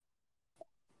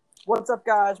What's up,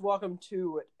 guys? Welcome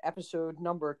to episode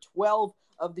number 12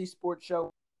 of the Sports Show.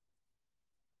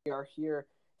 We are here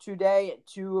today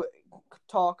to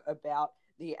talk about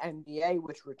the NBA,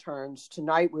 which returns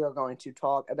tonight. We are going to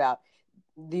talk about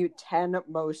the 10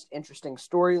 most interesting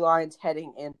storylines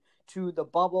heading into the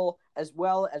bubble, as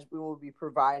well as we will be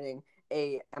providing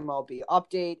a MLB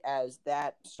update as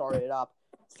that started up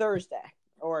Thursday,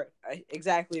 or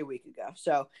exactly a week ago.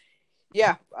 So,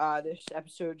 this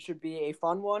episode should be a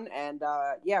fun one, and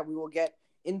we will get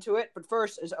into it. But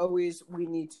first, as always, we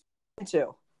need to get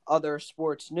into other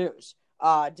sports news.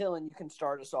 Dylan, you can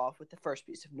start us off with the first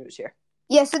piece of news here.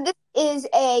 Yeah, so this is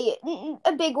a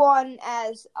big one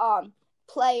as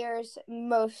players,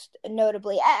 most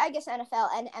notably, I guess NFL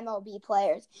and MLB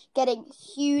players, getting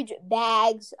huge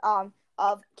bags of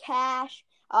cash.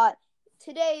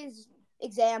 Today's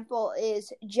example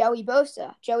is Joey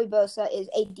Bosa. Joey Bosa is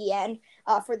a DN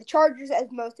for the Chargers,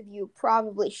 as most of you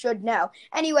probably should know.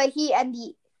 Anyway, he and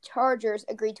the Chargers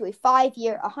agreed to a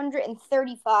 5-year,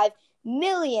 $135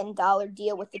 million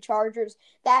deal with the Chargers.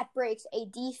 That breaks a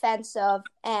defensive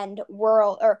end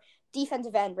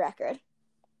record.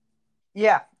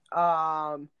 Yeah.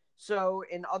 So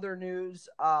in other news,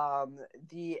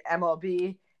 the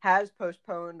MLB has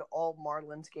postponed all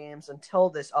Marlins games until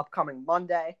this upcoming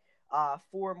Monday.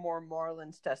 4 more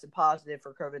Marlins tested positive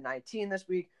for COVID-19 this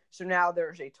week. So now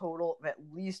there's a total of at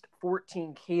least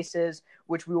 14 cases,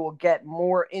 which we will get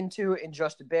more into in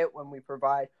just a bit when we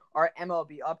provide our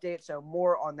MLB update. So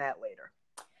more on that later.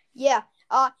 Yeah.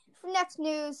 For next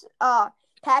news,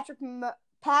 Patrick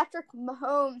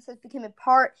Mahomes has become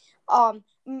a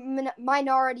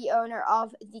minority owner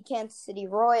of the Kansas City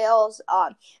Royals.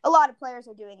 A lot of players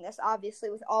are doing this, obviously,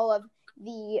 with all of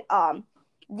the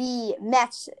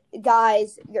Mets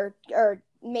guys are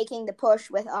making the push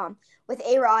with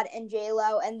A-Rod and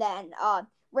J-Lo, and then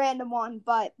random one,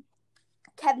 but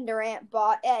Kevin Durant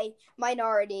bought a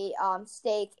minority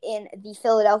stake in the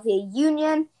Philadelphia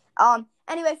Union.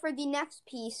 Anyway, for the next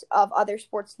piece of other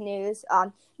sports news,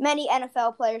 many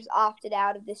NFL players opted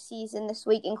out of this season this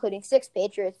week, including 6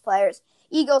 Patriots players,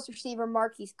 Eagles receiver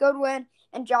Marquise Goodwin,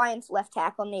 and Giants left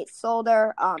tackle Nate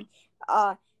Solder.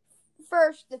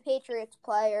 First, the Patriots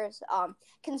players,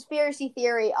 conspiracy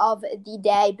theory of the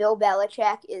day, Bill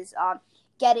Belichick is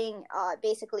getting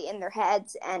basically in their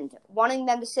heads and wanting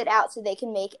them to sit out so they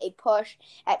can make a push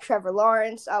at Trevor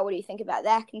Lawrence. What do you think about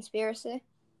that conspiracy?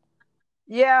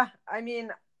 Yeah, I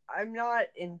mean, I'm not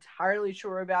entirely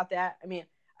sure about that. I mean,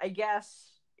 I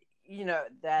guess,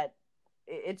 that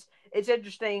it's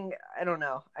interesting. I don't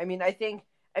know. I mean, at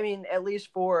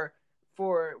least for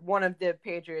one of the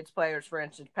Patriots players, for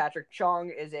instance, Patrick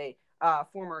Chung is a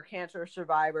former cancer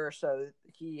survivor, so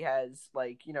he has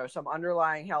some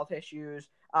underlying health issues,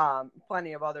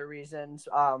 plenty of other reasons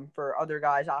for other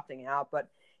guys opting out. But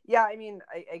yeah, I mean,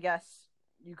 I guess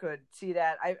you could see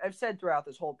that. I've said throughout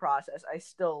this whole process, I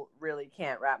still really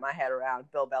can't wrap my head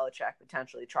around Bill Belichick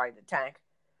potentially trying to tank.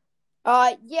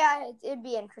 It'd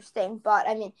be interesting, but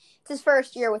I mean, it's his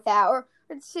first year without,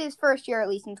 it's his first year at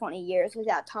least in 20 years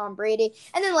without Tom Brady.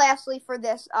 And then lastly for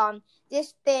this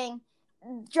thing,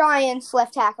 Giants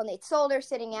left tackle Nate Solder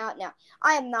sitting out. Now,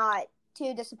 I am not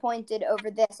too disappointed over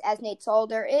this, as Nate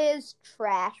Solder is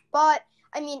trash, but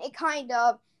I mean, it kind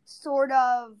of solves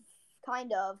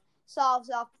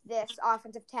up this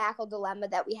offensive tackle dilemma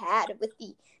that we had with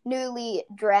the newly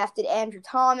drafted Andrew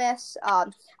Thomas.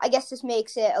 I guess this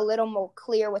makes it a little more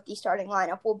clear what the starting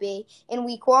lineup will be in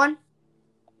week 1.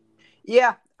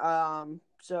 Yeah.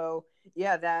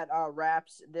 That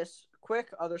wraps this quick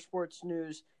other sports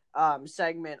news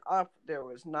segment up. There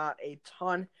was not a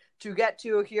ton to get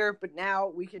to here, but now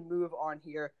we can move on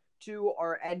here to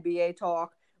our NBA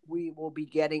talk. We will be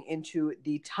getting into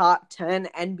the top 10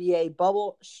 NBA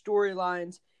bubble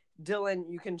storylines. Dylan,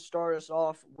 you can start us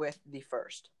off with the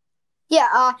first.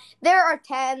 Yeah, there are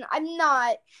 10. I'm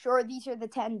not sure these are the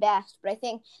 10 best, but I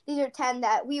think these are 10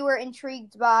 that we were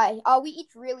intrigued by. We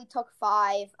each really took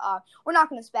 5. We're not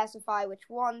going to specify which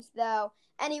ones, though.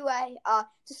 Anyway,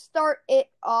 to start it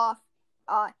off,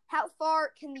 how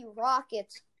far can the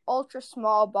Rockets ultra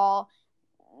small ball,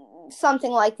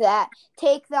 something like that,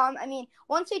 take them? I mean,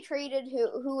 once they traded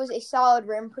who was a solid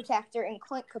rim protector in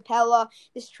Clint Capella,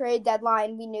 this trade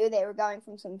deadline, we knew they were going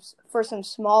for some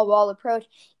small ball approach,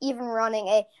 even running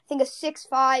a 6'5",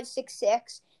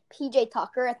 6'6" PJ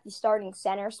Tucker at the starting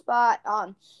center spot.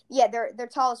 Their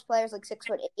tallest player is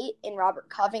 6'8" in Robert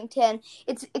Covington.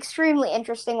 It's extremely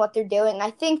interesting what they're doing.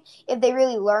 I think if they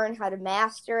really learn how to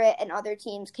master it, and other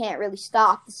teams can't really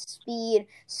stop the speed,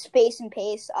 space, and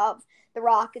pace of the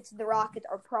Rockets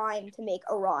are primed to make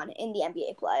a run in the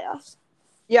NBA playoffs.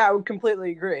 Yeah, I would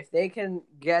completely agree. If they can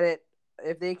get it,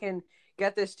 if they can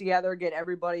get this together, get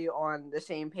everybody on the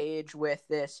same page with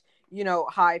this,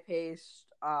 high paced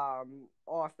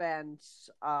offense,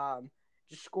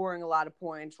 just scoring a lot of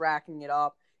points, racking it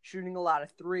up, shooting a lot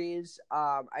of threes.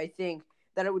 I think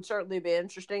that it would certainly be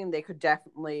interesting. They could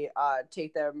definitely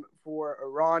take them for a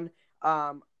run.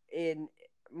 In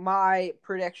my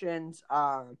predictions,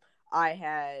 I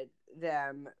had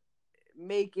them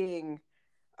making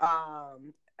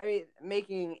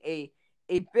making a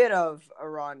bit of a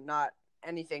run, not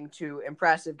anything too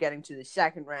impressive, getting to the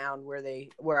second round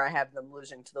where I have them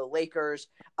losing to the Lakers.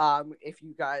 If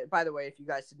you guys, by the way, if you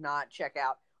guys did not check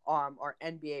out our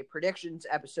NBA predictions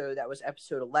episode, that was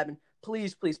episode 11.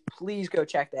 Please, please, please go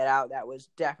check that out. That was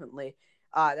definitely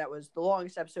that was the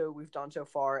longest episode we've done so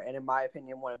far, and in my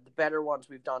opinion, one of the better ones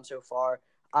we've done so far.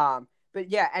 But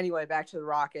yeah, anyway, back to the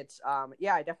Rockets.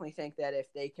 Yeah, I definitely think that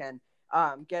if they can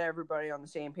get everybody on the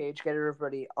same page, get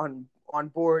everybody on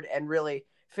board, and really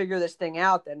figure this thing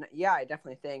out, then yeah, I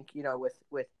definitely think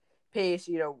with pace,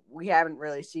 we haven't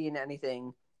really seen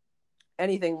anything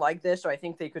like this, so I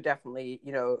think they could definitely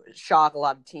shock a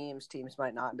lot of teams. Teams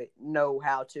might not know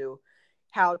how to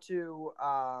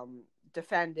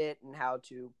defend it and how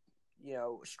to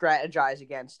strategize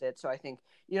against it. So I think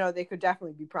they could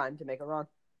definitely be primed to make a run.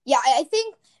 Yeah, I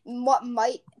think what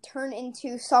might turn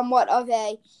into somewhat of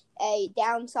a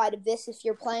downside of this, if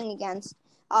you're playing against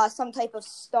some type of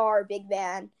star big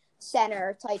man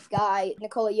center type guy,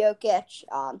 Nikola Jokic,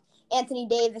 Anthony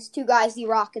Davis, two guys the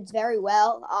Rockets very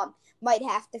well might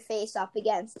have to face up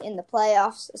against in the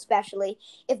playoffs, especially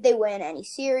if they win any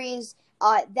series.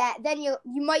 That then you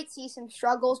might see some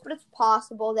struggles, but it's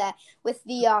possible that with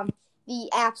the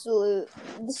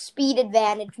speed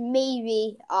advantage,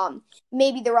 maybe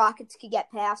the Rockets could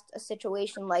get past a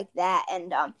situation like that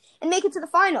and make it to the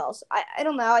finals. I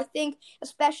don't know. I think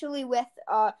especially with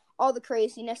all the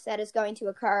craziness that is going to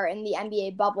occur in the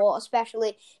NBA bubble,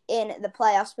 especially in the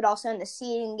playoffs, but also in the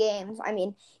seeding games. I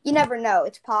mean, you never know.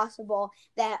 It's possible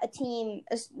that a team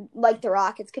like the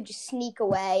Rockets could just sneak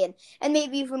away and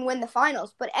maybe even win the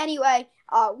finals. But anyway,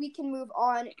 we can move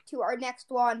on to our next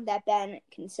one that Ben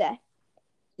can say.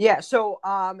 Yeah, so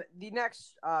the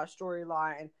next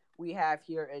storyline we have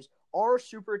here is, are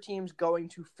super teams going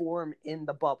to form in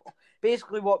the bubble?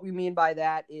 Basically, what we mean by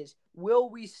that is, will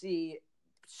we see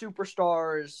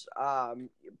superstars,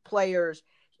 players,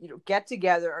 get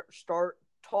together, start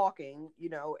talking,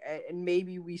 and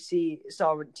maybe we see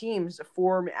some teams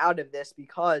form out of this,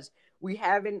 because we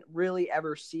haven't really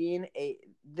ever seen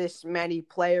this many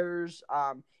players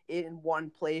in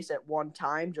one place at one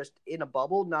time, just in a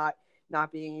bubble, not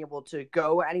being able to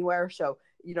go anywhere. So,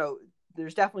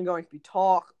 there's definitely going to be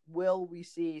talk. Will we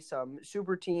see some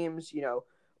super teams,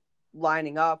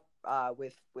 lining up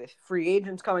with free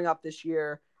agents coming up this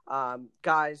year,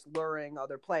 guys luring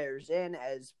other players in,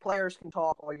 as players can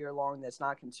talk all year long. That's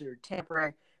not considered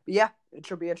tampering. But yeah, it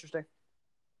should be interesting.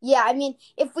 Yeah, I mean,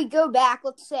 if we go back,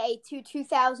 let's say to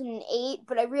 2008,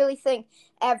 but I really think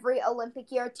every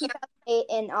Olympic year, 2008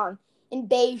 in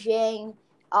Beijing,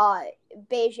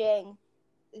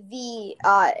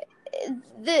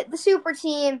 the super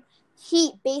team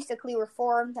Heat basically were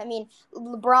formed. I mean,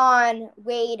 LeBron,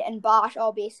 Wade, and Bosh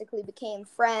all basically became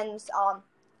friends.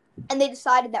 And they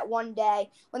decided that one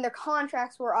day, when their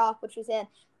contracts were up, which was in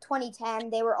 2010,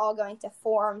 they were all going to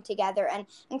form together and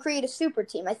create a super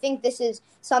team. I think this is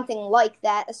something like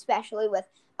that, especially with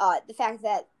the fact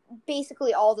that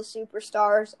basically all the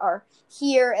superstars are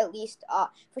here, at least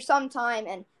for some time,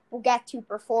 and will get to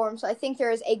perform. So I think there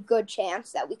is a good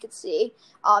chance that we could see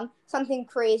something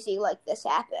crazy like this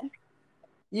happen.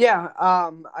 Yeah,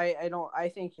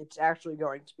 I think it's actually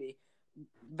going to be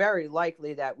very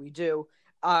likely that we do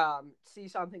see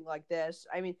something like this.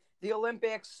 I mean, the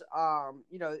Olympics,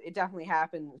 it definitely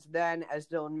happens then, as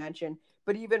Dylan mentioned.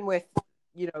 But even with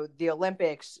the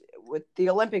Olympics,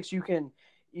 you can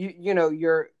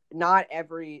you're not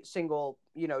every single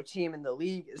team in the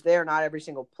league is there. Not every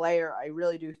single player. I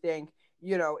really do think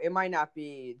it might not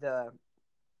be the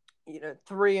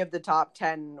 3 of the top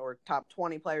 10 or top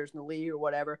 20 players in the league or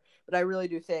whatever, but I really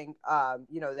do think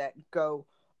that go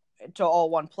to all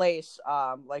one place,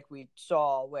 like we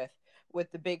saw with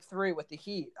the big 3 with the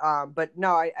Heat. But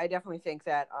no, I definitely think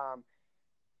that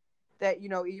that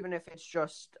even if it's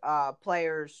just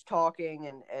players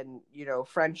talking and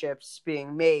friendships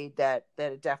being made, that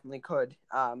it definitely could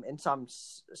in some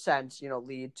sense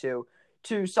lead to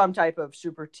some type of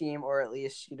super team, or at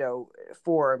least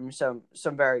form some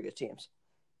very good teams.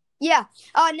 Yeah.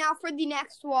 Now for the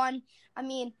next one, I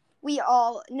mean, we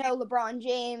all know LeBron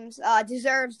James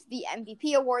deserves the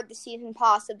MVP award this season,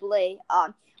 possibly.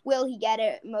 Will he get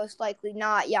it? Most likely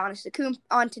not. Giannis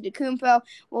Antetokounmpo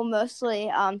will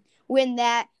mostly win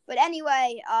that. But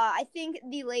anyway, I think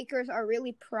the Lakers are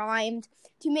really primed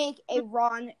to make a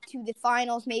run to the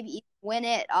finals, maybe even win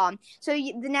it. So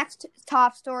the next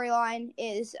top storyline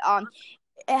is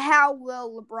how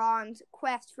will LeBron's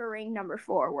quest for ring number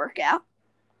 4 work out?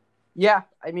 Yeah,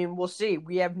 I mean, we'll see.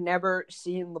 We have never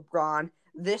seen LeBron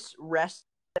this rested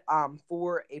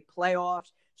for a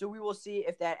playoffs, so we will see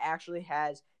if that actually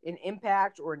has an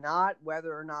impact or not,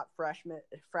 whether or not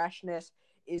freshness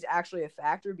is actually a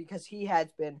factor, because he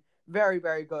has been very,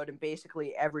 very good in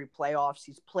basically every playoffs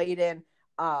he's played in.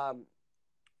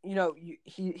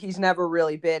 He's never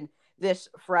really been this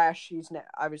fresh.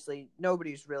 Obviously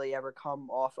nobody's really ever come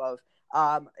off of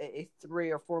a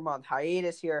 3 or 4 month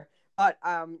hiatus here. But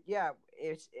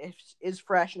is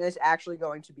freshness actually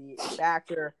going to be a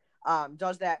factor?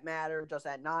 Does that matter? Does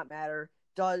that not matter?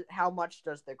 How much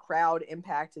does the crowd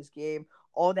impact his game?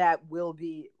 All that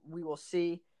we will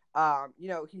see.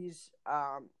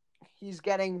 He's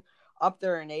getting up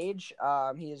there in age.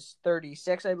 He is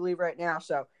 36, I believe, right now.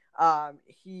 So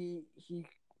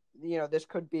this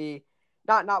could be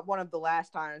not one of the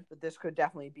last times, but this could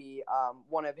definitely be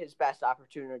one of his best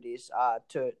opportunities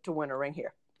to win a ring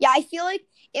here. Yeah, I feel like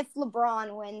if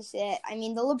LeBron wins it, I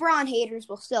mean, the LeBron haters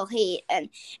will still hate, and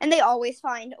they always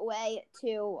find a way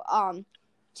to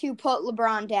put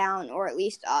LeBron down, or at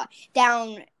least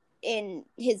down in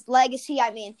his legacy.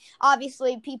 I mean,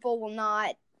 obviously, people will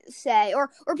not say, or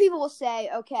people will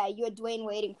say, okay, you had Dwayne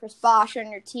Wade and Chris Bosh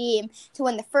on your team to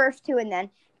win the first 2, and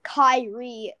then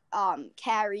Kyrie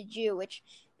carried you, which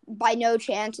by no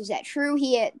chance is that true.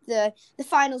 He hit the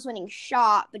finals winning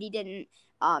shot, but he didn't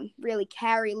really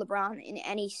carry LeBron in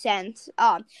any sense.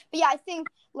 But yeah, I think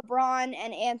LeBron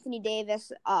and Anthony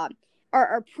Davis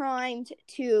are primed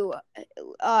to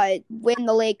win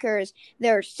the Lakers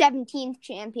their 17th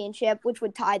championship, which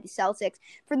would tie the Celtics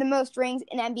for the most rings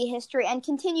in NBA history, and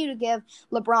continue to give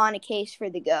LeBron a case for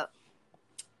the GOAT.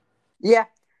 Yeah.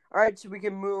 All right, so we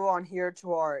can move on here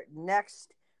to our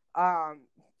next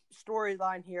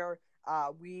storyline here.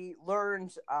 We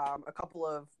learned a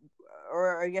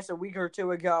week or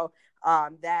 2 ago,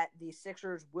 that the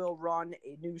Sixers will run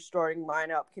a new starting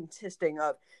lineup consisting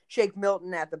of Shake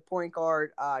Milton at the point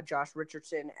guard, Josh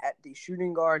Richardson at the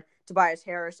shooting guard, Tobias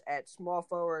Harris at small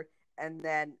forward, and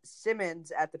then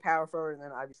Simmons at the power forward, and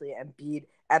then obviously Embiid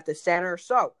at the center.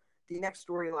 So the next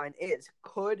storyline is,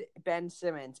 could Ben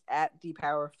Simmons at the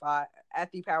power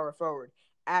forward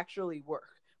actually work?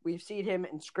 We've seen him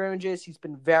in scrimmages. He's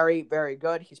been very, very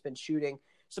good. He's been shooting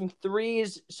some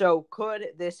threes. So could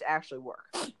this actually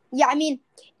work? Yeah, I mean,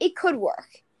 it could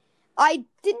work. I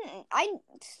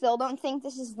still don't think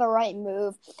this is the right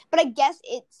move, but I guess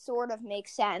it sort of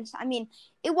makes sense. I mean,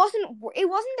 it wasn't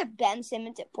that Ben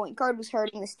Simmons at point guard was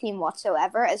hurting this team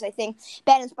whatsoever, as I think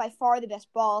Ben is by far the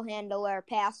best ball handler,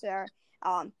 passer,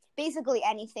 basically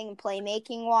anything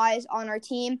playmaking wise on our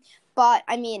team. But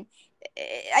I mean,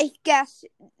 I guess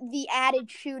the added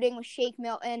shooting with Shake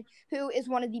Milton, who is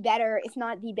one of the better, if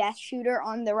not the best shooter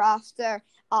on the roster,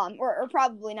 or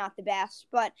probably not the best,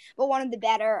 but one of the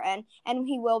better, and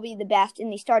he will be the best in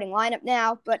the starting lineup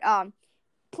now. But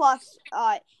plus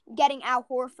getting Al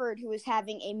Horford, who is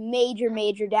having a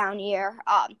major down year,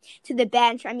 to the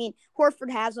bench. I mean, Horford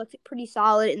has looked pretty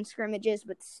solid in scrimmages,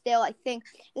 but still, I think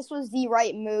this was the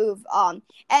right move.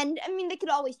 And I mean, they could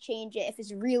always change it if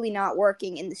it's really not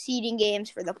working in the seeding games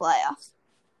for the playoffs.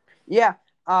 Yeah,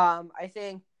 I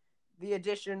think the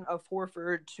addition of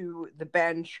Horford to the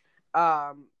bench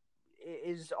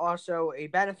is also a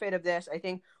benefit of this. I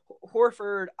think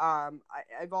Horford,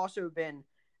 I've also been,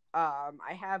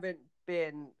 I haven't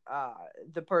been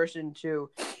the person to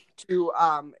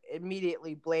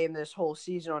immediately blame this whole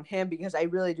season on him, because I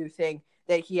really do think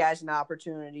that he has an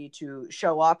opportunity to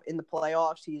show up in the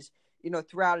playoffs. He's,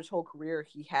 throughout his whole career,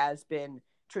 he has been,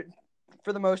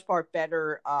 for the most part,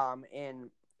 better in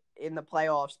the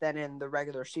playoffs than in the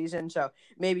regular season. So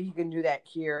maybe he can do that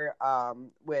here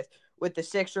with the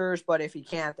Sixers. But if he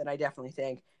can't, then I definitely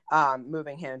think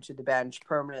moving him to the bench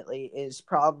permanently is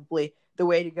probably the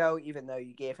way to go, even though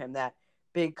you gave him that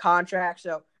big contract.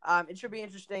 So it should be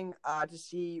interesting to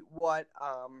see what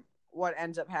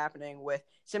ends up happening with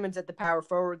Simmons at the power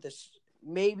forward. This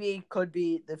maybe could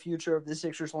be the future of the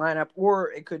Sixers lineup,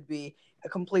 or it could be a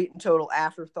complete and total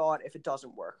afterthought if it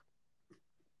doesn't work.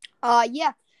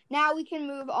 Yeah. Now we can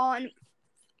move on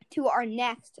to our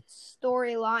next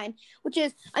storyline, which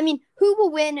is, I mean, who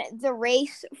will win the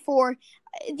race for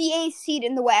the 8th seed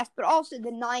in the West, but also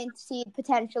the 9th seed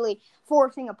potentially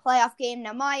forcing a playoff game.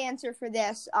 Now, my answer for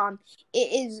this it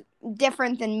is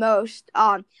different than most.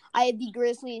 I have the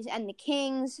Grizzlies and the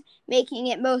Kings making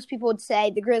it. Most people would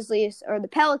say the Grizzlies or the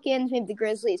Pelicans, maybe the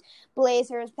Grizzlies,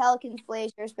 Blazers, Pelicans,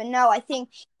 Blazers. But no, I think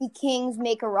the Kings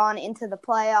make a run into the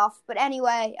playoff. But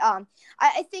anyway,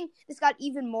 I think this got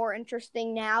even more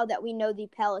interesting now that we know the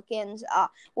Pelicans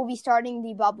will be starting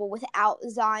the bubble without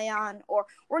Zion, or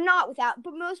not without,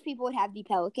 but most people would have the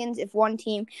Pelicans. If one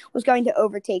team was going to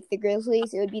overtake the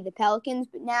Grizzlies, it would be the Pelicans.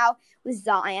 But now with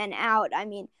Zion out, I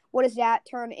mean, what does that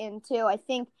turn into? I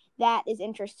think that is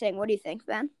interesting. What do you think,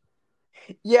 Ben?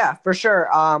 Yeah, for sure.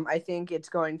 I think it's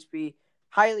going to be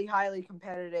highly, highly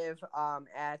competitive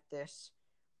at this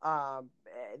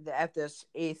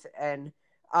 8th and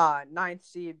 9th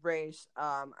seed race.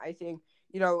 I think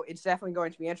it's definitely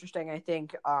going to be interesting. I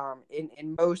think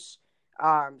in most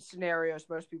scenarios,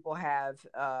 most people have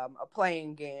a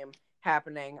playing game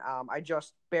happening. I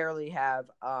just barely have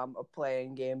a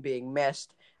playing game being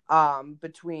missed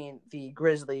between the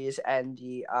Grizzlies and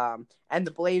the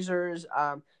Blazers.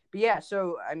 But yeah,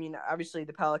 so I mean, obviously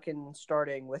the Pelicans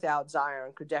starting without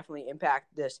Zion could definitely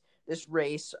impact this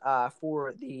race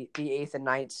for the 8th and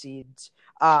 9th seeds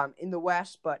in the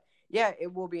West. But yeah,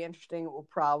 it will be interesting. It will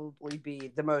probably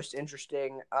be the most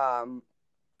interesting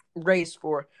race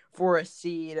for a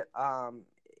seed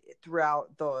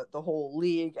throughout the whole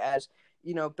league, as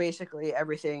basically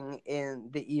everything in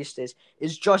the East is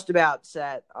just about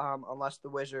set, unless the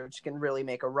Wizards can really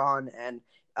make a run, and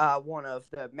one of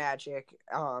the Magic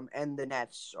and the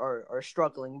Nets are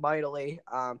struggling mightily.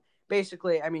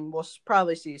 Basically, I mean, we'll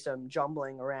probably see some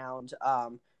jumbling around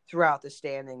throughout the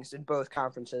standings in both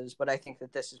conferences, but I think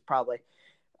that this is probably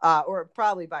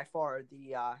by far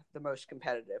the most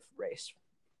competitive race.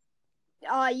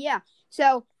 Yeah.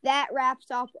 So that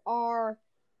wraps up our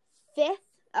fifth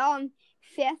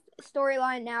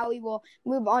storyline. Now we will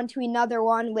move on to another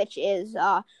one, which is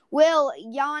will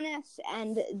Giannis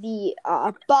and the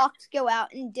Bucks go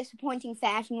out in disappointing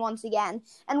fashion once again?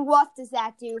 And what does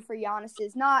that do for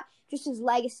Giannis's, not just his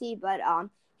legacy, but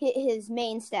his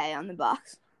mainstay on the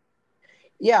Bucks?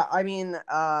 Yeah, I mean,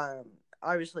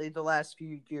 obviously the last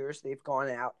few years they've gone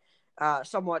out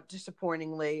somewhat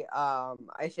disappointingly. I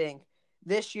think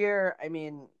this year,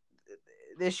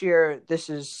 this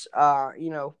is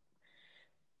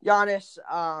Giannis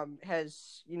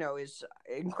has is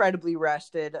incredibly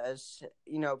rested, as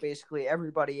basically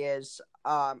everybody is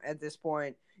at this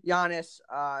point. Giannis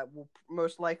will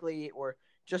most likely, or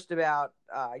just about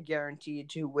guaranteed,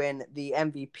 to win the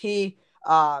MVP.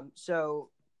 So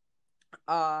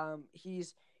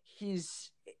he's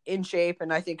in shape,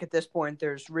 and I think at this point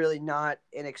there's really not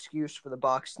an excuse for the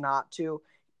Bucks not to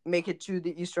make it to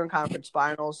the Eastern Conference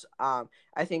Finals. I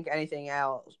think anything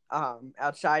else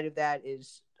outside of that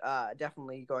is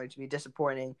definitely going to be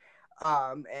disappointing.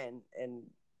 And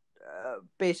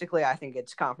basically, I think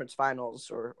it's conference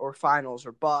finals or finals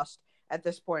or bust at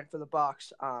this point for the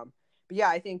Bucks. But yeah,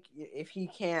 I think if he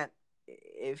can't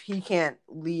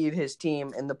lead his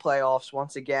team in the playoffs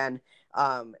once again,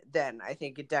 then I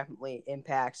think it definitely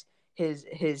impacts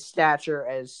his stature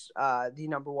as the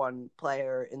number one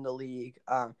player in the league.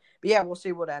 But yeah, we'll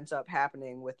see what ends up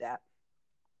happening with that.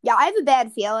 Yeah, I have a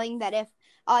bad feeling that if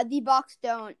the Bucks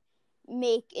don't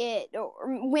make it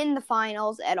or win the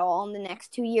finals at all in the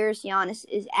next 2 years, Giannis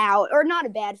is out. Or not a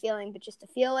bad feeling, but just a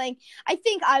feeling. I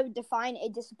think I would define a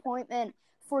disappointment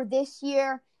for this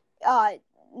year,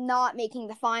 not making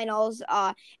the finals.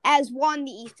 As one,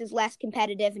 the East is less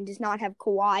competitive and does not have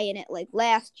Kawhi in it like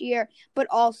last year. But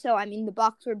also, I mean, the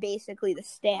Bucks were basically the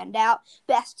standout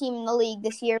best team in the league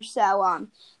this year. So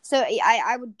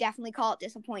I would definitely call it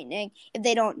disappointing if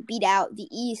they don't beat out the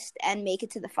East and make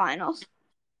it to the finals.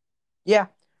 Yeah.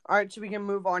 All right, so we can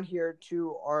move on here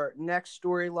to our next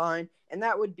storyline, and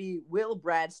that would be, will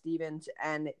Brad Stevens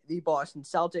and the Boston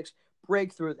Celtics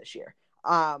break through this year?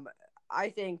 I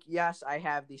think, yes, I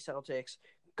have the Celtics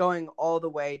going all the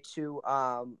way to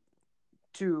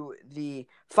the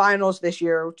finals this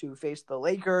year to face the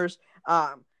Lakers.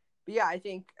 But yeah, I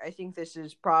think this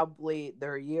is probably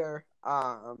their year.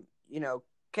 Kemba,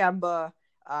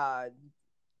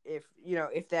 if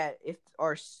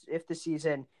the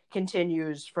season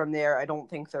continues from there, I don't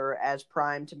think they're as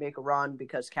primed to make a run,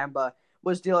 because Kemba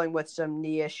was dealing with some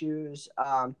knee issues,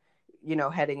 heading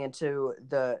into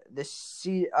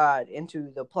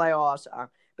into the playoffs.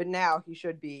 But now he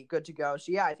should be good to go.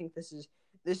 So yeah, I think this is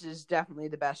definitely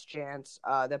the best chance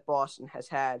that Boston has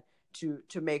had to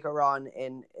make a run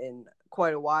in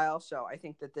quite a while. So I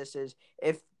think that this is,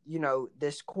 if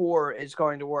this core is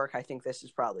going to work, I think this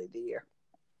is probably the year.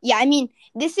 Yeah, I mean,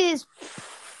 this is.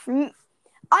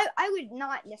 I would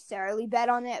not necessarily bet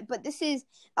on it, but this is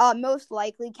most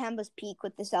likely Kemba's peak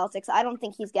with the Celtics. I don't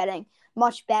think he's getting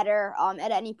much better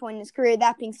at any point in his career.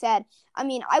 That being said, I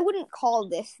mean, I wouldn't call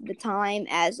this the time,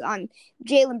 as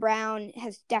Jaylen Brown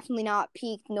has definitely not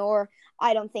peaked, nor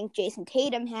I don't think Jason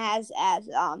Tatum has, as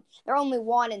they're only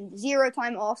 1-0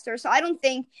 time All-Star. So I don't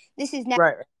think this is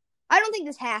Right. I don't think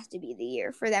this has to be the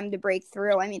year for them to break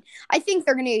through. I mean, I think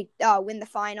they're going to win the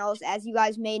finals, as you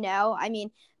guys may know. I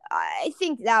mean, I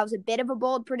think that was a bit of a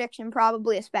bold prediction,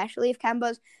 probably, especially if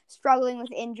Kemba's struggling with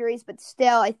injuries. But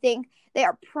still, I think they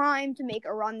are primed to make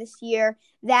a run this year.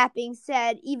 That being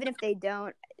said, even if they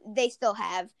don't, they still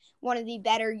have one of the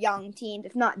better young teams,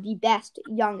 if not the best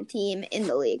young team in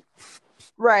the league.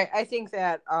 Right. I think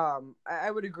that I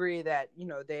would agree that,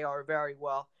 they are very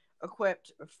well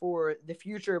equipped for the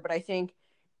future. But I think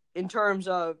in terms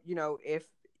of, if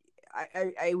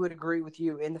I would agree with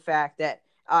you in the fact that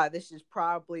this is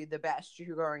probably the best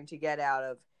you're going to get out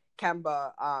of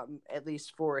Kemba, at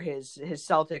least for his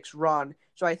Celtics run.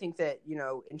 So I think that,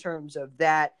 in terms of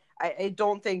that, I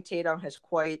don't think Tatum has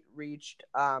quite reached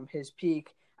his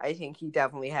peak. I think he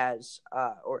definitely has,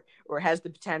 or has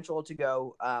the potential to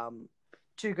go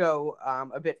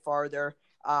a bit farther.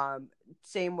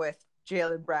 Same with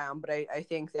Jaylen Brown, but I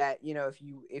think that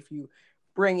if you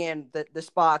bring in the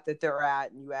spot that they're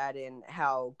at and you add in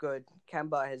how good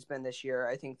Kemba has been this year,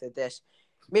 I think that this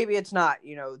maybe it's not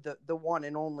the one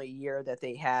and only year that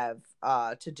they have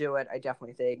to do it. I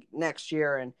definitely think next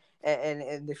year and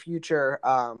in the future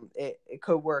it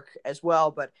could work as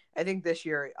well, but I think this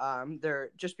year they're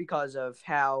just because of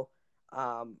how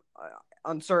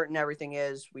uncertain everything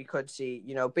is, we could see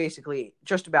basically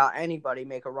just about anybody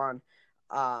make a run.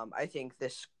 I think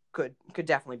this could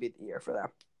definitely be the year for them.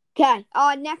 Okay.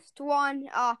 Next one.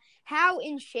 How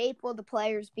in shape will the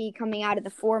players be coming out of the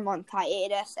 4-month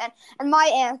hiatus? And my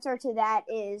answer to that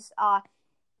is, I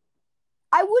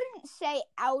wouldn't say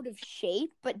out of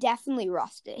shape, but definitely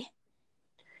rusty.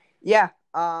 Yeah.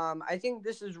 I think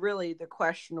this is really the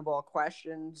question of all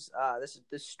questions. This is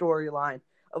the storyline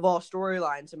of all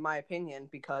storylines, in my opinion,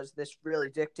 because this really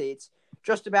dictates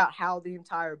just about how the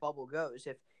entire bubble goes.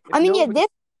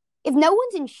 If no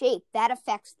one's in shape, that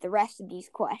affects the rest of these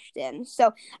questions.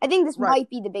 So I think this might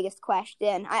be the biggest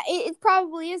question. It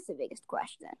probably is the biggest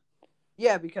question.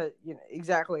 Yeah, because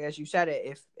exactly as you said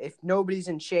it. If nobody's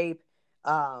in shape,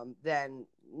 then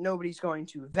nobody's going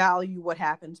to value what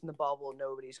happens in the bubble.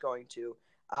 Nobody's going to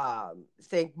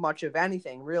think much of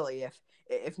anything really.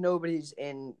 If nobody's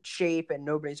in shape and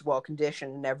nobody's well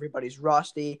conditioned and everybody's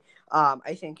rusty,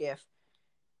 I think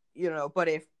but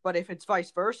if it's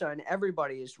vice versa and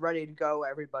everybody is ready to go,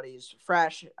 everybody's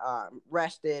fresh,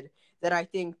 rested, then I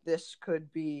think this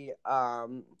could be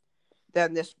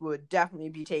then this would definitely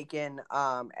be taken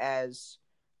as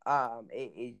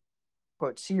a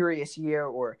quote serious year.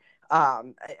 Or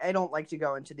I don't like to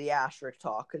go into the asterisk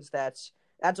talk because that's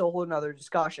a whole nother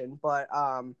discussion. But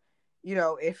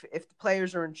if the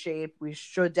players are in shape, we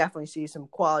should definitely see some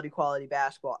quality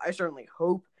basketball. I certainly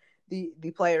hope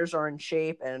the players are in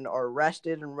shape and are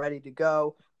rested and ready to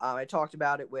go. I talked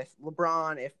about it with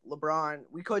LeBron. If LeBron,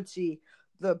 we could see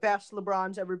the best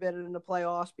LeBron's ever been in the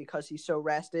playoffs because he's so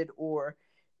rested, or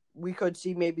we could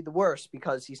see maybe the worst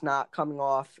because he's not coming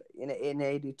off in an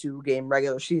 82-game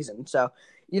regular season. So,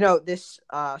 this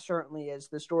certainly is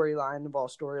the storyline of all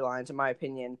storylines, in my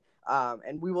opinion.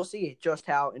 And we will see just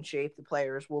how in shape the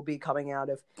players will be coming out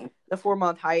of the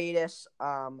 4-month hiatus.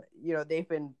 They've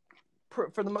been,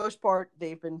 for the most part,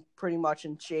 they've been pretty much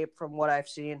in shape from what I've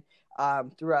seen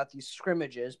throughout these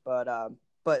scrimmages.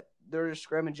 But there are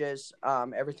scrimmages.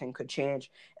 Everything could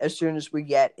change as soon as we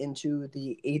get into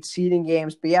the 8 seeding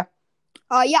games. But yeah.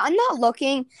 I'm not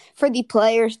looking for the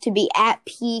players to be at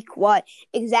peak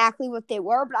exactly what they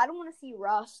were, but I don't want to see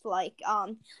rust like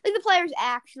the players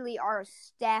actually are a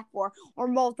step or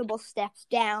multiple steps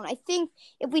down. I think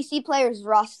if we see players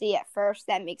rusty at first,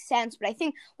 that makes sense, but I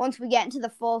think once we get into the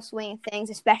full swing of things,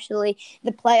 especially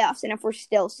the playoffs, and if we're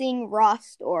still seeing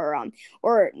rust or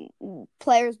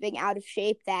players being out of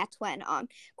shape, that's when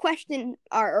questions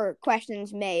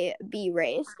may be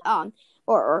raised.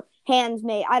 Or hands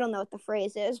may, I don't know what the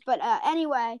phrase is. But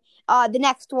anyway, the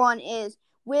next one is,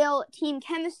 will team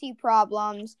chemistry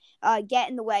problems get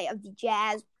in the way of the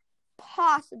Jazz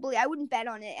possibly, I wouldn't bet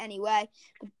on it anyway,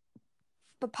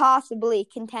 but possibly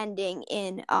contending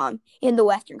in the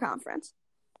Western Conference?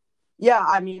 Yeah,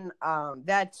 I mean,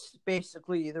 that's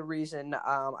basically the reason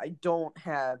I don't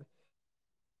have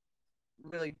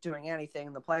really doing anything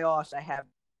in the playoffs. I have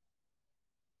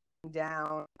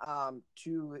down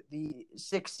to the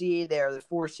 6 seed. They're the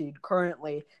 4 seed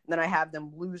currently. And then I have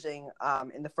them losing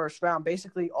in the first round,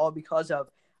 basically all because of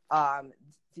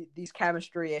these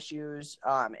chemistry issues.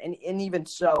 And even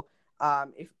so,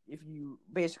 if you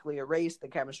basically erase the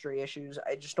chemistry issues,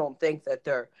 I just don't think that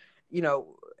they're,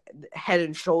 head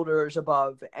and shoulders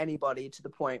above anybody to the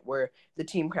point where the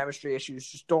team chemistry issues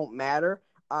just don't matter.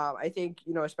 I think,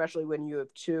 especially when you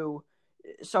have two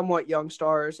somewhat young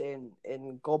stars in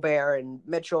Gobert and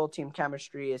Mitchell, team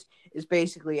chemistry is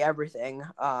basically everything.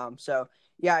 So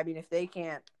yeah, I mean, if they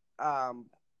can't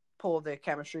pull the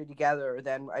chemistry together,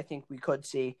 then I think we could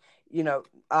see, not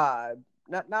like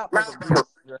a rebuild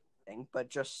or anything, but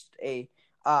just a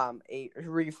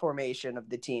reformation of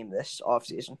the team this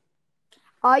offseason.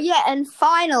 Yeah, and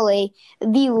finally,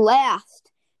 the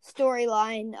last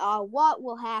storyline. What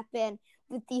will happen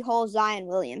with the whole Zion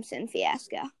Williamson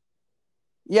fiasco?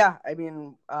 Yeah, I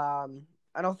mean, I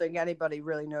don't think anybody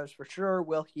really knows for sure.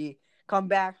 Will he come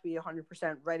back, be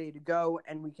 100% ready to go,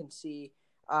 and we can see,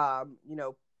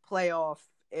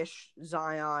 playoff-ish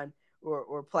Zion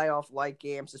or playoff-like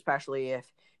games, especially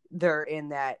if they're in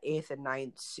that 8th and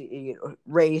 9th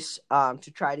race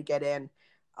to try to get in.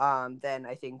 Then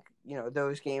I think,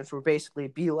 those games will basically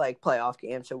be like playoff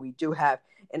games. So we do have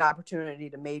an opportunity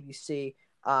to maybe see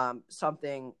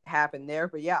something happen there.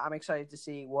 But yeah, I'm excited to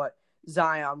see what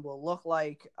Zion will look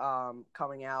like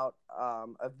coming out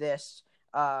of this.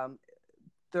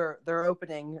 They're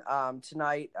opening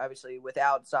tonight, obviously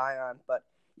without Zion, but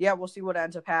yeah, we'll see what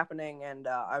ends up happening, and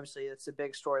obviously it's a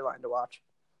big storyline to watch.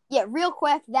 Yeah, real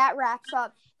quick, that wraps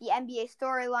up the NBA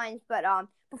storylines. But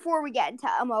before we get into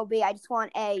MLB, I just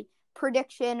want a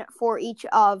prediction for each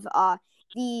of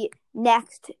the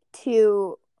next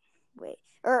two.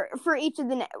 For each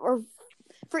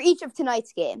of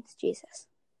tonight's games. Jesus.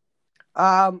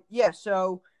 Yeah,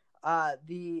 so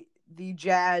the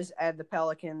Jazz and the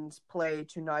Pelicans play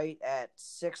tonight at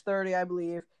 6:30, I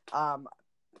believe.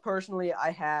 Personally,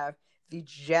 I have the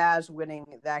Jazz winning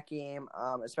that game,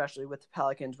 especially with the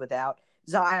Pelicans without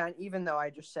Zion, even though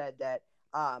I just said that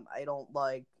I don't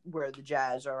like where the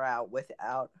Jazz are out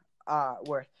without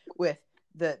with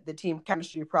the team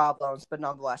chemistry problems, but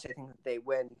nonetheless, I think that they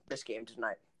win this game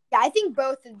tonight. Yeah, I think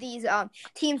both of these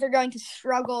teams are going to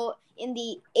struggle in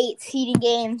the 8 seeding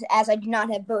games, as I do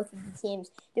not have both of the teams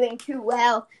doing too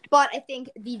well. But I think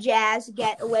the Jazz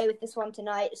get away with this one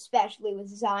tonight, especially with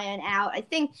Zion out. I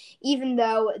think even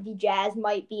though the Jazz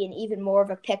might be in even more of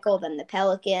a pickle than the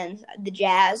Pelicans, the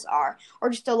Jazz are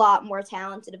just a lot more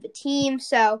talented of a team.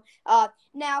 So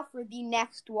now for the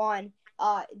next one.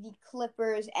 The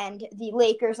Clippers and the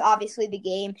Lakers, obviously the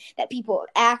game that people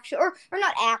actually, or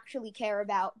not actually care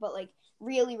about, but like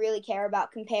really, really care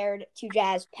about compared to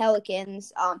Jazz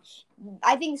Pelicans. I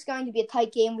think it's going to be a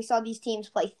tight game. We saw these teams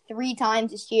play 3 times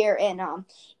this year on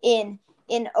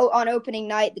opening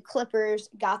night. The Clippers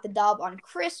got the dub on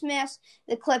Christmas.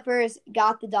 The Clippers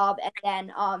got the dub, and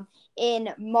then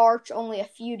in March, only a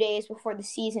few days before the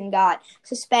season got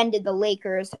suspended, the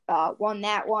Lakers won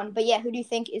that one. But yeah, who do you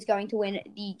think is going to win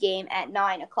the game at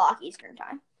 9:00 Eastern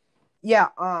time? Yeah,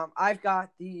 I've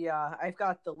got the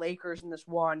Lakers in this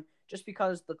one just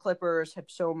because the Clippers have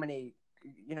so many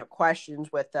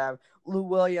questions with them. Lou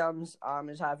Williams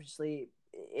is obviously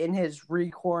in his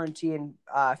re-quarantine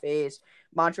phase.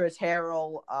 Montrezl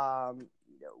Harrell,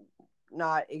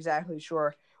 not exactly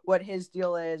sure what his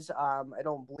deal is. I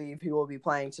don't believe he will be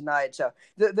playing tonight. So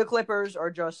the Clippers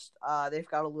are just they've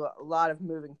got a lot of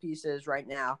moving pieces right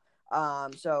now.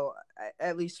 So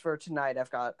at least for tonight,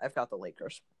 I've got the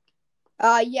Lakers.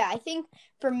 Yeah, I think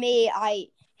for me, I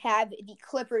have the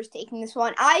Clippers taking this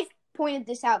one. I've pointed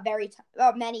this out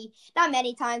not many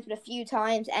times, but a few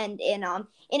times, and in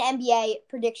NBA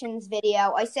predictions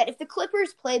video, I said if the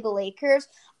Clippers play the Lakers,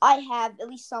 I have at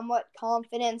least somewhat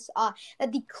confidence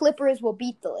that the Clippers will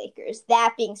beat the Lakers.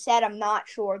 That being said, I'm not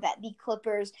sure that the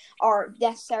Clippers are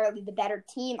necessarily the better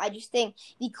team. I just think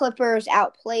the Clippers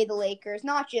outplay the Lakers,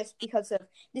 not just because of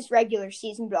this regular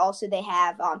season, but also they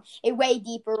have a way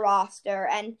deeper roster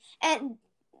and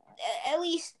at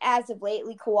least as of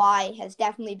lately, Kawhi has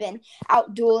definitely been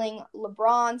outdueling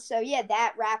LeBron. So yeah,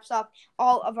 that wraps up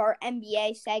all of our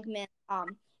NBA segment.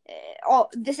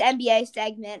 This NBA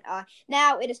segment.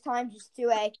 Now it is time to do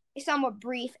a somewhat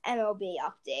brief MLB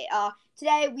update.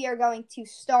 Today we are going to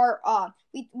start.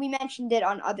 We mentioned it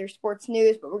on other sports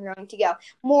news, but we're going to go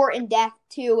more in depth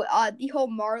to the whole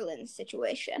Marlins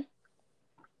situation.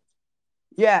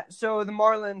 Yeah, so the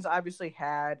Marlins obviously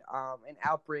had an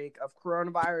outbreak of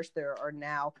coronavirus. There are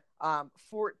now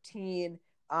 14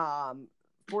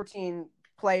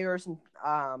 players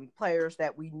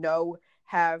that we know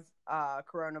have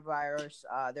coronavirus.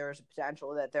 There is a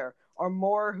potential that there are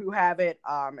more who have it,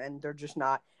 and they're just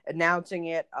not announcing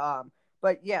it.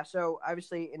 But yeah, so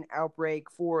obviously an outbreak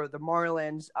for the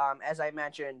Marlins. As I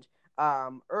mentioned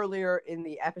earlier in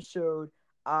the episode,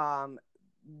 the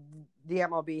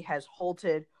MLB has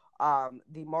halted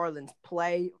the Marlins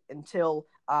play until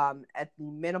at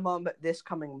the minimum this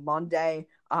coming Monday.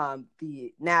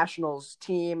 The Nationals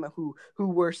team who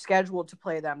were scheduled to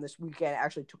play them this weekend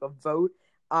actually took a vote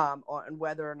on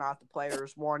whether or not the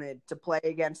players wanted to play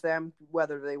against them,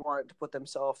 whether they wanted to put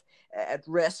themselves at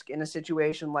risk in a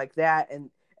situation like that. And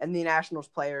the Nationals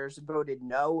players voted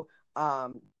no,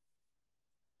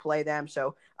 play them.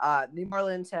 So the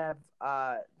Marlins have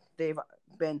they've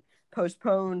been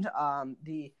postponed.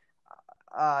 The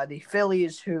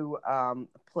Phillies, who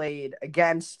played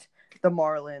against the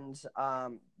Marlins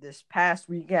this past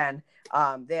weekend,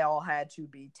 they all had to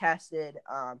be tested,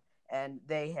 and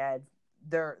they had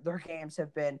their games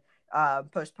have been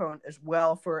postponed as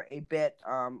well for a bit.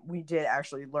 We did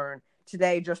actually learn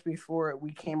today, just before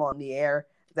we came on the air,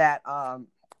 that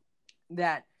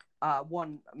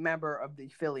one member of the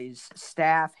Phillies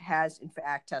staff has in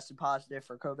fact tested positive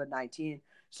for COVID-19.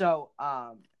 So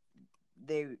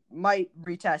they might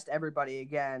retest everybody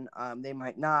again. They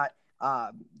might not.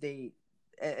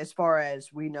 As far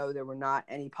as we know, there were not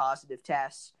any positive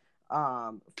tests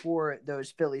for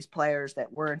those Phillies players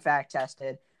that were in fact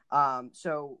tested.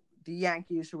 So the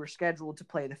Yankees, who were scheduled to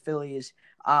play the Phillies,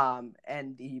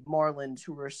 and the Marlins,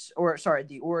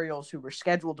 the Orioles, who were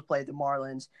scheduled to play the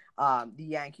Marlins, the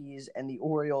Yankees and the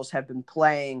Orioles have been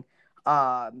playing.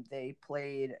 They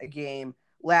played a game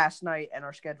last night and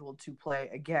are scheduled to play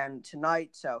again tonight.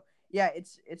 So yeah,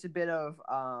 it's a bit of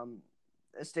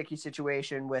a sticky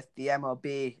situation with the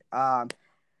MLB.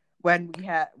 When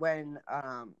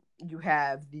you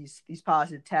have these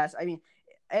positive tests, I mean,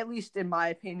 at least in my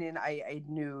opinion, I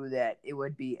knew that it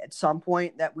would be at some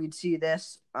point that we'd see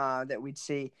this, that we'd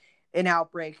see an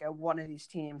outbreak of one of these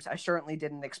teams. I certainly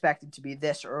didn't expect it to be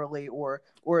this early or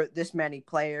this many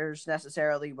players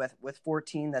necessarily. With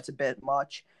 14, that's a bit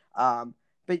much.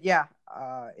 But yeah,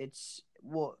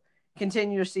 we'll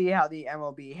continue to see how the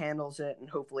MLB handles it, and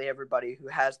hopefully everybody who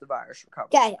has the virus recovers.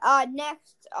 Okay,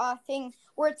 next thing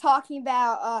we're talking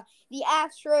about, the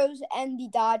Astros and the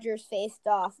Dodgers faced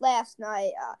off last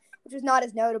night, which was not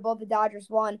as notable. The Dodgers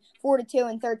won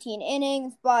 4-2 in 13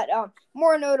 innings, but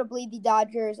more notably, the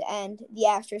Dodgers and the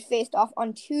Astros faced off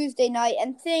on Tuesday night,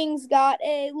 and things got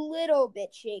a little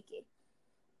bit shaky.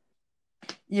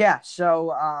 Yeah,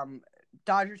 so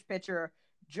Dodgers pitcher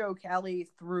Joe Kelly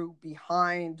threw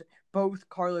behind both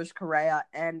Carlos Correa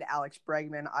and Alex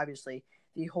Bregman. Obviously,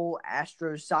 the whole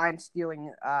Astros sign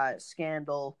stealing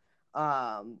scandal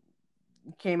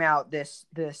came out this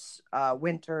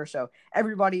winter, so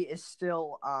everybody is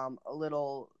still a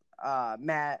little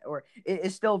mad, or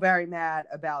is still very mad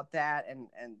about that, and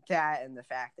the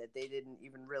fact that they didn't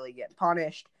even really get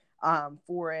punished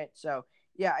for it. So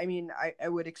yeah, I mean, I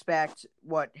would expect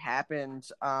what happened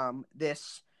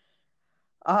this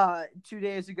 2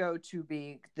 days ago to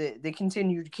be the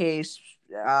continued case.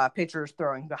 Pitchers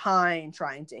throwing behind,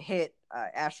 trying to hit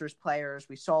Astros players.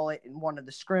 We saw it in one of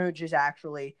the scrimmages,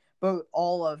 actually.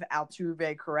 All of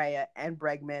Altuve, Correa, and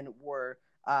Bregman were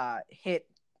hit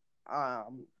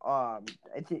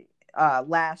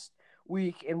last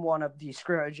week in one of the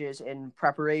scrimmages in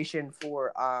preparation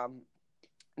for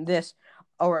this,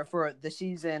 or for the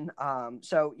season.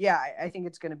 So yeah, I think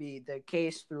it's going to be the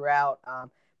case throughout.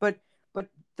 But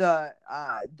the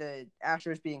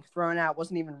Astros being thrown out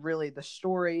wasn't even really the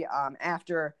story.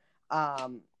 After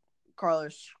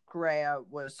Carlos Correa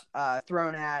was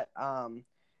thrown at,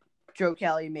 Joe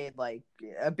Kelly made like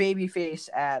a baby face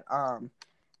at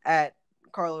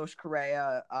Carlos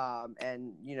Correa,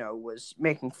 and was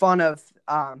making fun of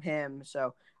him.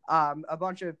 So a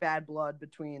bunch of bad blood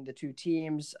between the two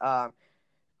teams.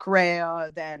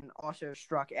 Correa then also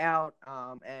struck out,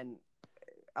 and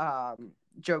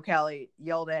Joe Kelly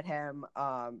yelled at him,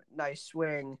 nice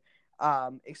swing,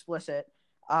 explicit.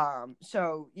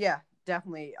 So yeah,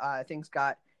 definitely things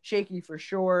got shaky for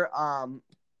sure.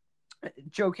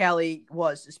 Joe Kelly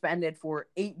was suspended for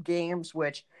 8 games,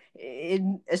 which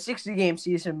in a 60-game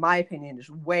season, in my opinion, is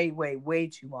way, way, way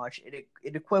too much. It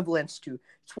equivalents to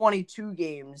 22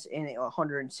 games in a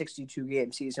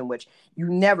 162-game season, which you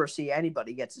never see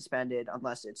anybody get suspended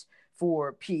unless it's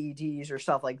for PEDs or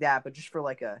stuff like that. But just for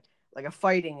like a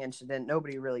fighting incident,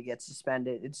 nobody really gets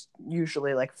suspended. It's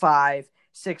usually like 5-6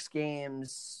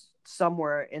 games,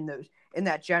 somewhere in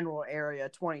that general area.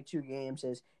 22 games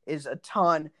is a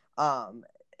ton.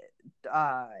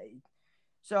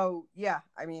 So yeah,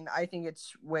 I mean, I think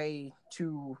it's way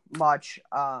too much,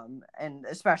 and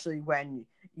especially when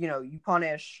you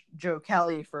punish Joe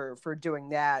Kelly for doing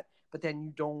that, but then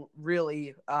you don't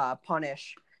really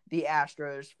punish the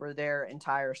Astros for their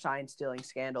entire sign stealing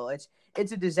scandal. It's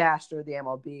a disaster, the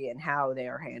MLB and how they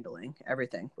are handling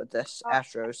everything with this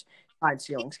Astros sign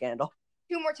stealing scandal.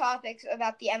 Two more topics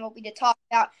about the MLB to talk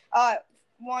about.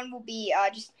 One will be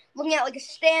just looking at like a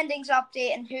standings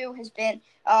update and who has been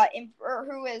or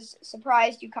who has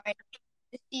surprised you kind of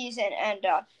this season, and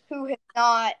who has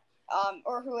not,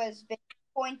 or who has been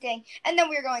disappointing. And then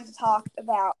we're going to talk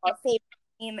about our favorite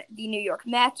team, the New York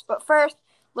Mets. But first,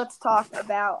 let's talk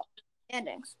about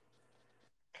standings.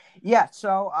 Yeah,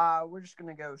 so we're just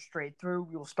gonna go straight through.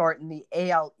 We will start in the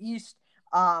AL East.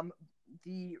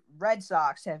 The Red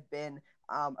Sox have been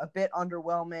a bit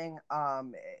underwhelming,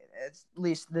 at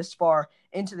least this far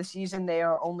into the season. They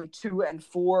are only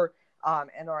 2-4,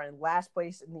 and are in last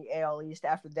place in the AL East.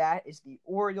 After that is the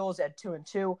Orioles at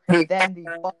 2-2, then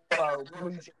the Buffalo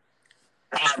Blue Jays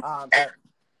at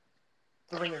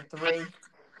 3-3,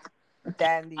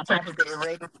 then the Tampa Bay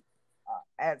Rays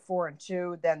at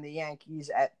 4-2, then the Yankees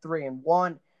at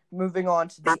 3-1. Moving on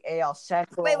to the AL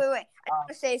Central. Wait. I want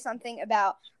to say something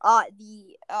about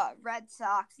the Red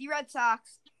Sox. The Red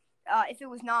Sox, if it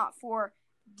was not for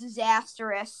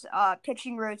disastrous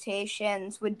pitching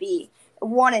rotations, would be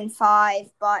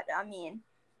 1-5. But I mean,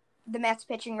 the Mets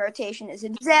pitching rotation is a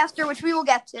disaster, which we will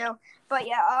get to. But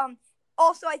yeah,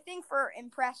 also I think for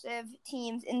impressive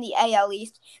teams in the AL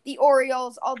East, the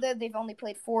Orioles, although they've only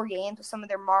played 4 games with some of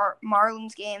their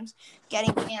Marlins games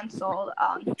getting canceled,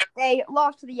 they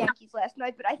lost to the Yankees last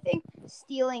night. But I think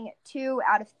stealing 2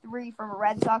 out of 3 from a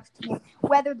Red Sox team,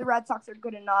 whether the Red Sox are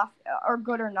good enough or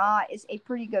good or not, is a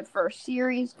pretty good first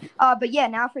series. But yeah,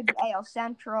 now for the AL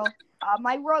Central,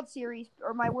 my World Series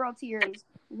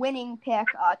winning pick,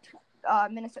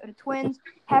 Minnesota Twins,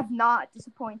 have not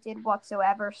disappointed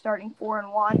whatsoever, starting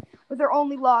 4-1, with their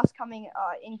only loss coming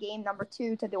in game number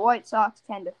 2 to the White Sox,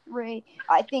 10-3.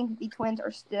 I think the Twins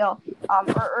are still,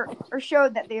 or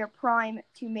showed that they are prime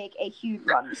to make a huge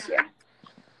run this year.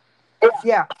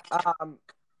 Yeah,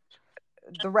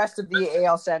 the rest of the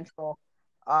AL Central,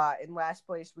 in last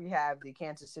place we have the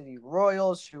Kansas City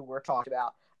Royals, who were talked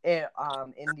about in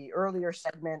the earlier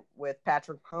segment, with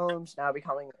Patrick Mahomes now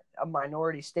becoming a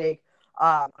minority stake.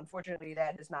 Unfortunately,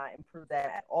 that has not improved that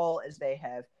at all, as they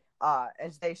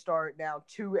start now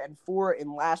 2-4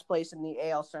 in last place in the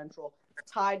AL Central.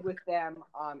 Tied with them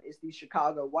is the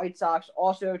Chicago White Sox,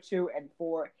 also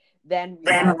 2-4. Then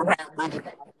we have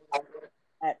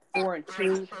at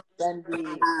 4-2. Then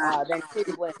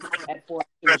Cleveland at 4-2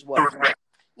 as well.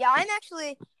 Yeah, I'm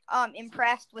actually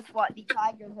impressed with what the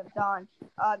Tigers have done.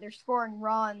 They're scoring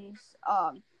runs.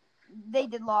 They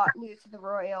did lose to the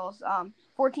Royals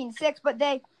 14-6, but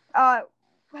they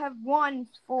have won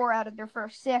 4 out of their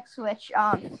first 6, which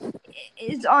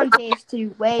is on pace to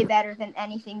do way better than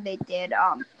anything they did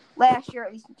last year,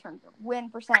 at least in terms of win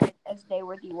percentage, as they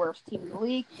were the worst team in the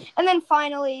league. And then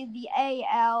finally, the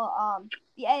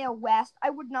AL West. I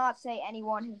would not say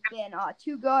anyone has been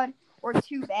too good or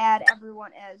too bad.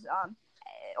 Everyone is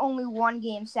only 1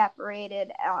 game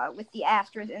separated, with the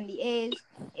Astros and the A's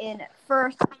in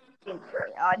first.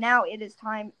 Now it is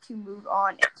time to move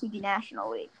on to the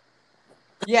National League.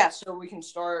 Yeah, so we can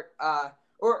start,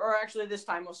 or actually this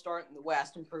time we'll start in the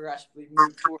West and progressively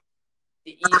move toward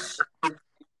the East to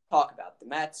talk about the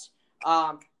Mets.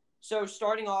 So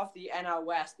starting off the NL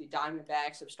West, the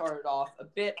Diamondbacks have started off a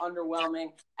bit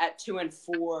underwhelming at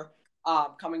 2-4,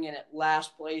 coming in at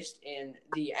last place in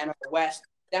the NL West.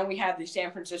 Then we have the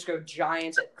San Francisco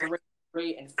Giants at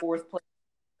 3-3 in fourth place.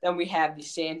 Then we have the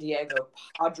San Diego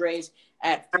Padres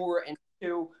at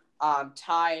 4-2,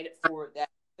 tied for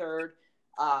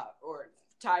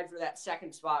that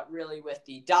second spot, really, with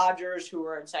the Dodgers, who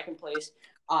are in second place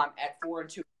at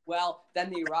 4-2 as well. Then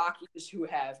the Rockies, who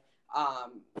have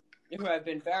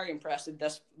been very impressive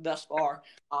thus far,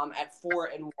 at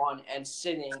 4-1 and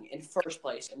sitting in first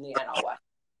place in the NL West.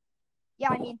 Yeah,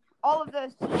 I mean, all of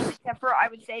those teams, except for, I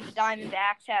would say, the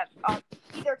Diamondbacks, have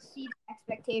either exceeded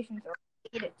expectations or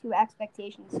exceeded to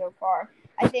expectations so far.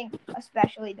 I think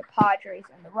especially the Padres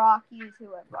and the Rockies,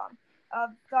 who have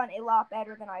done a lot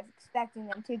better than I was expecting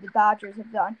them to. The Dodgers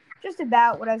have done just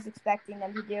about what I was expecting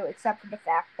them to do, except for the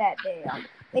fact that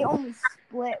they only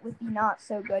split with the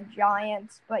not-so-good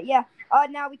Giants. But yeah,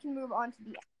 now we can move on to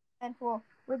the Central,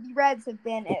 where the Reds have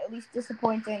been at least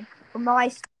disappointing for my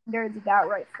standards, about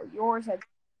right for yours. Have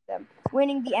them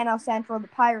winning the NL Central. The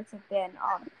Pirates have been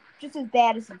just as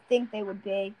bad as you think they would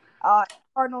be.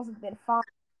 Cardinals have been fine,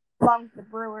 along with the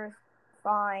Brewers.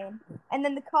 fine. And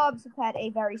then the Cubs have had a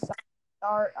very solid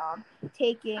start,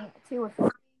 taking 2 or 3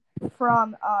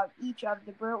 from each of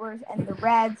the Brewers and the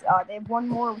Reds. They have one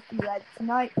more with the Reds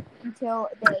tonight until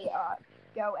they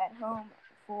go at home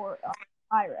for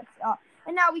Pirates.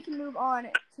 And now we can move on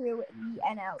to the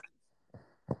NL.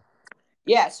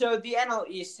 Yeah, so the NL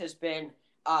East has been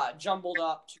jumbled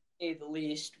up, to say the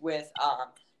least, with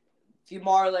the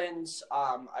Marlins.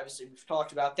 Obviously, we've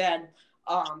talked about them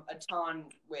a ton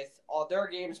with all their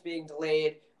games being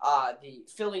delayed. The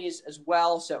Phillies as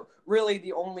well. So really,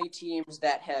 the only teams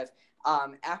that have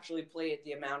actually played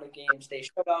the amount of games they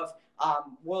should have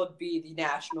would be the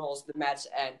Nationals, the Mets,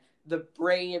 and the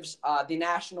Braves. The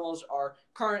Nationals are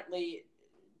currently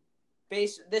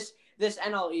this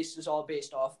NL East is all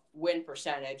based off win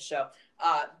percentage. So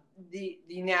the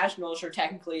Nationals are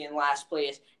technically in last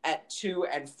place at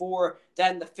 2-4.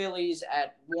 Then the Phillies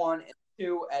at 1-2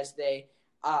 as they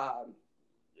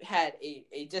had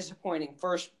a disappointing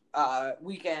first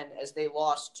weekend as they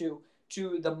lost to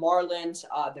the Marlins.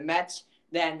 The Mets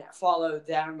then follow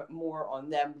them more on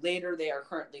them later. They are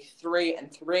currently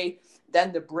 3-3.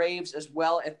 Then the Braves as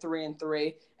well at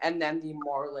 3-3, and then the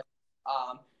Marlins.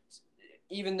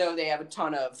 Even though they have a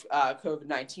ton of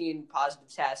COVID-19 positive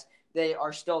tests, they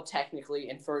are still technically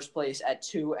in first place at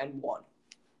 2-1.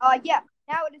 Yeah.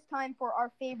 Now it is time for our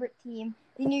favorite team,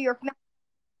 the New York Mets,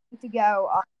 to go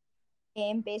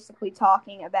game, basically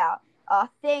talking about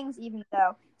things, even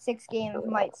though 6 games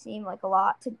might seem like a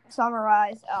lot to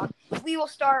summarize. We will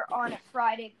start on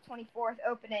Friday, 24th,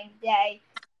 opening day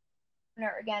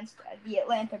against the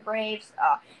Atlanta Braves.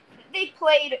 They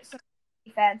played some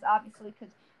defense, obviously,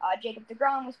 because Jacob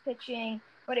deGrom was pitching,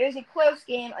 but it was a close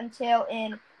game until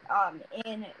in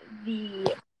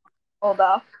the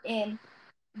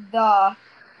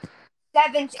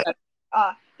 7th.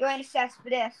 Yoenis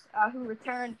Cespedes, who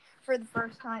returned for the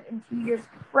first time in 2 years,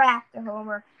 cracked a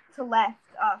homer to left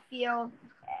field,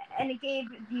 and it gave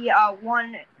the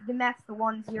Mets the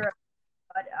 1-0.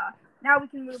 But now we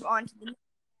can move on to the next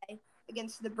day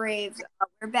against the Braves,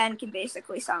 where Ben can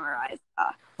basically summarize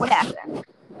what happened.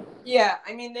 Yeah,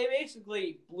 I mean, they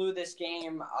basically blew this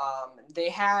game. They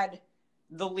had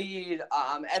the lead.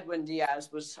 Edwin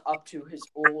Diaz was up to his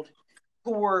old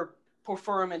poor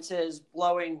performances,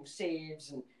 blowing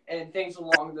saves and things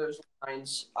along those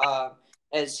lines,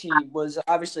 as he was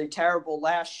obviously terrible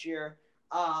last year.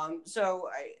 So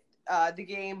the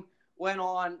game went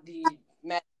on. The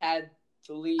Mets had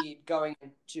the lead going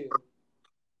into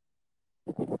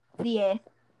the 8th.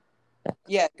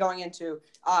 Yeah, going into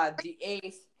the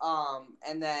 8th,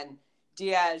 and then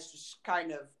Diaz just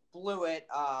kind of blew it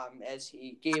as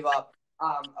he gave up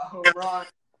a home run.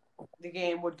 The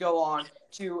game would go on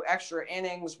to extra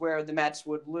innings where the Mets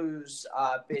would lose,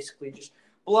 basically just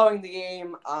blowing the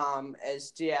game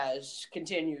as Diaz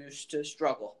continues to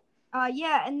struggle.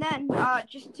 Yeah, and then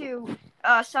just to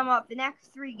sum up, the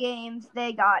next 3 games,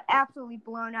 they got absolutely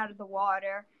blown out of the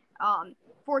water.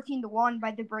 14-1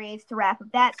 by the Braves to wrap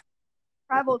up that.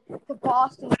 Traveled to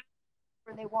Boston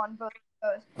where they won both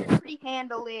of those pretty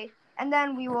handily. And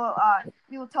then we will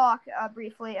talk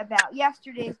briefly about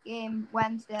yesterday's game,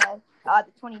 Wednesday,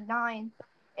 the 29th.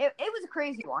 It was a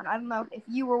crazy one. I don't know if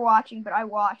you were watching, but I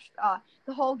watched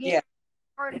the whole game. Yeah.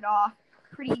 Started off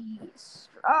pretty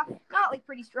not like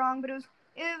pretty strong, but it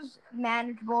was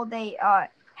manageable. They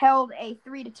held a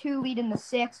 3-2 lead in the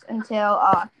 6th until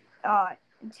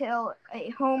a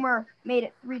homer made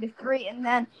it 3-3, and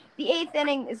then the 8th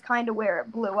inning is kind of where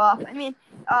it blew up. I mean,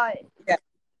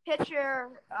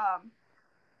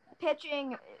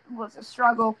 pitching was a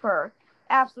struggle for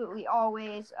absolutely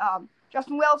always.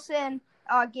 Justin Wilson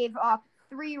gave up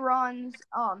 3 runs,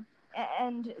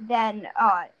 and then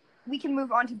we can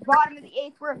move on to the bottom of the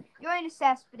 8th, where Yoenis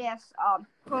Cespedes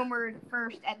homered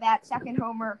first at that second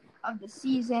homer of the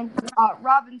season.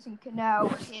 Robinson Cano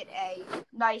hit a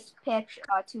nice pitch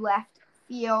to left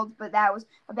field, but that was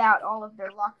about all of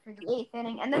their luck for the 8th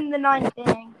inning. And then the 9th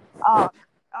inning,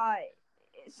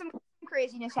 some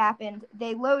craziness happened.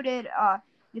 They loaded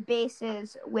the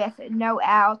bases with no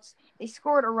outs. They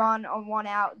scored a run on 1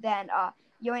 out. Then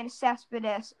Yoenis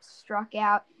Cespedes struck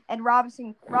out, and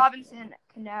Robinson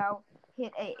Cano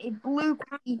hit a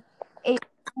bloopy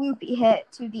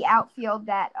hit to the outfield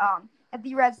that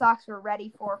the Red Sox were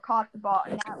ready for, caught the ball,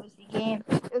 and that was the game.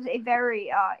 It was a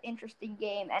very interesting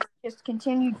game, and it just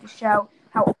continued to show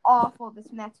how awful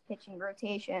this Mets pitching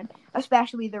rotation,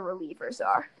 especially the relievers,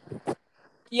 are.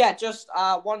 Yeah, just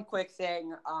one quick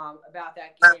thing about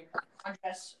that game.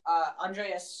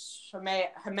 Andres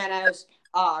Jimenez,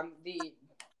 the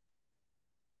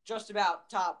just about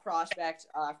top prospect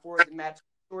for the Mets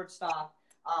shortstop,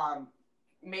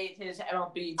 made his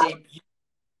MLB debut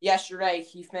yesterday.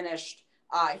 He finished.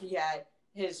 He had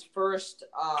his first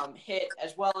hit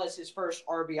as well as his first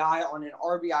RBI on an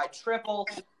RBI triple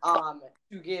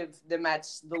to give the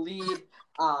Mets the lead.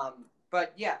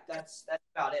 But yeah, that's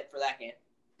about it for that game.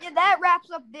 Yeah, that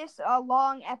wraps up this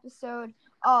long episode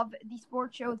of the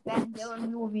Sports Show with Ben and Dylan.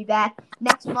 We will be back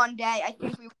next Monday. I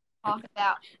think we will talk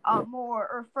about more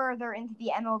or further into the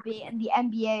MLB and the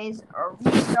NBA's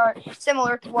restart,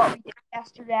 similar to what we did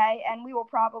yesterday. And we will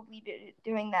probably be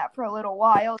doing that for a little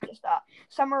while, just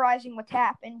summarizing what's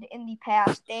happened in the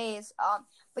past days.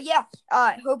 But yeah,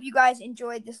 I hope you guys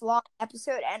enjoyed this long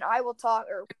episode, and we'll talk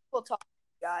to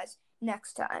you guys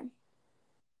next time.